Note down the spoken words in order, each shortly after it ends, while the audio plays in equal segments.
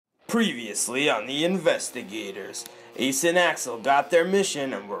Previously on the Investigators, Ace and Axel got their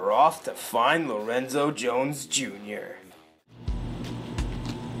mission and were off to find Lorenzo Jones Jr.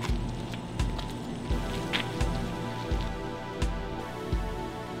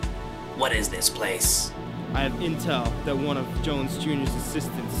 What is this place? I have intel that one of Jones Jr.'s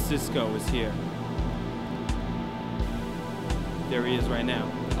assistants, Cisco, is here. There he is right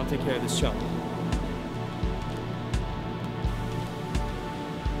now. I'll take care of this shuttle.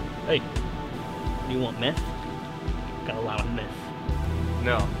 Hey, you want meth? Got a lot of meth.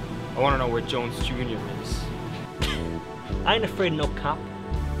 No, I want to know where Jones Jr. is. I ain't afraid of no cop.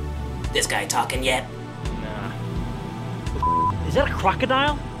 This guy talking yet? Nah. Is that a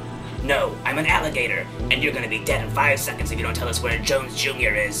crocodile? No, I'm an alligator, and you're gonna be dead in 5 seconds if you don't tell us where Jones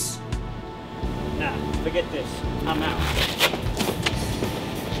Jr. is. Nah, forget this. I'm out.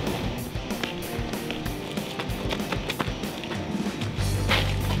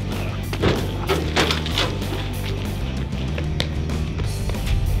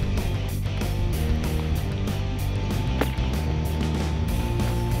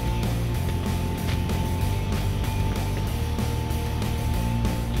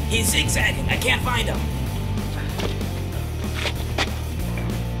 He's zigzagging. I can't find him.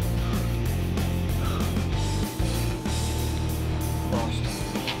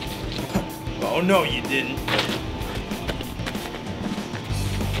 Oh no, you didn't.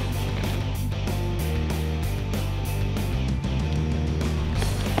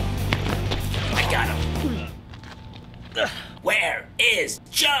 I got him. Where is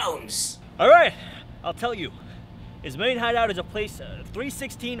Jones? All right, I'll tell you. His main hideout is a place,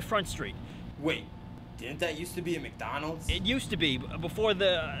 316 Front Street. Wait, didn't that used to be a McDonald's? It used to be, before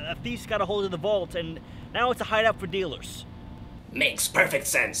the thieves got a hold of the vault, and now it's a hideout for dealers. Makes perfect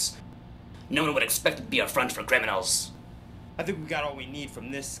sense. No one would expect it to be a front for criminals. I think we got all we need from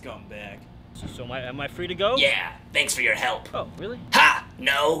this scumbag. So am I free to go? Yeah, thanks for your help. Oh, really? Ha!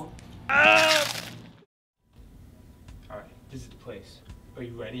 No. Alright, this is the place. Are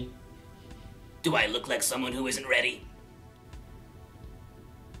you ready? Do I look like someone who isn't ready?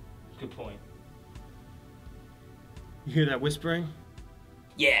 Good point. You hear that whispering?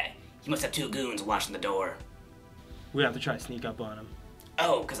 Yeah, he must have 2 goons watching the door. We have to try to sneak up on him.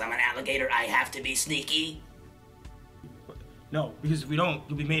 Oh, because I'm an alligator, I have to be sneaky? No, because if we don't,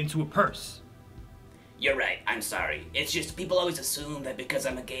 you'll be made into a purse. You're right, I'm sorry. It's just people always assume that because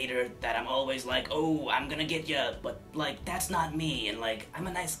I'm a gator that I'm always like, oh, I'm gonna get ya. But, like, that's not me. And, like, I'm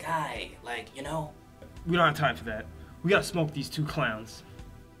a nice guy. Like, you know? We don't have time for that. We gotta smoke these 2 clowns.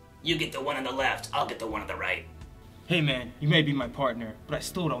 You get the one on the left, I'll get the one on the right. Hey man, you may be my partner, but I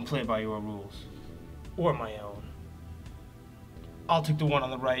still don't play by your rules. Or my own. I'll take the one on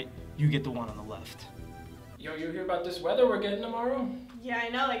the right, you get the one on the left. Yo, you hear about this weather we're getting tomorrow? Yeah, I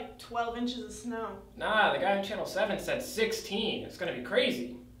know, like 12 inches of snow. Nah, the guy on Channel 7 said 16. It's gonna be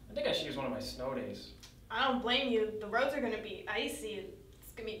crazy. I think I should use one of my snow days. I don't blame you. The roads are gonna be icy.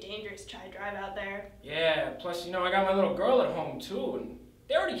 It's gonna be dangerous to try to drive out there. Yeah, plus, you know, I got my little girl at home too, and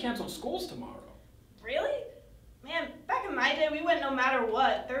they already canceled schools tomorrow. Really? Man, back in my day, we went no matter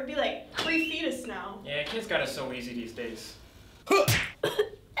what. There would be like 3 feet of snow. Yeah, kids got it so easy these days. I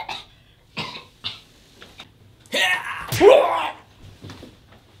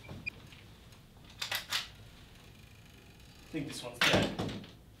think this one's dead.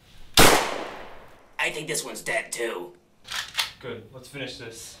 I think this one's dead, too. Good, let's finish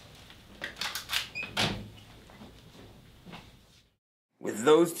this. With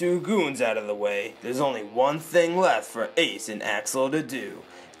those 2 goons out of the way, there's only one thing left for Ace and Axel to do.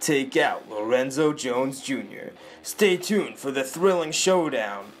 Take out Lorenzo Jones Jr. Stay tuned for the thrilling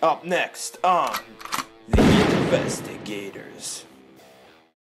showdown up next on The Investigators.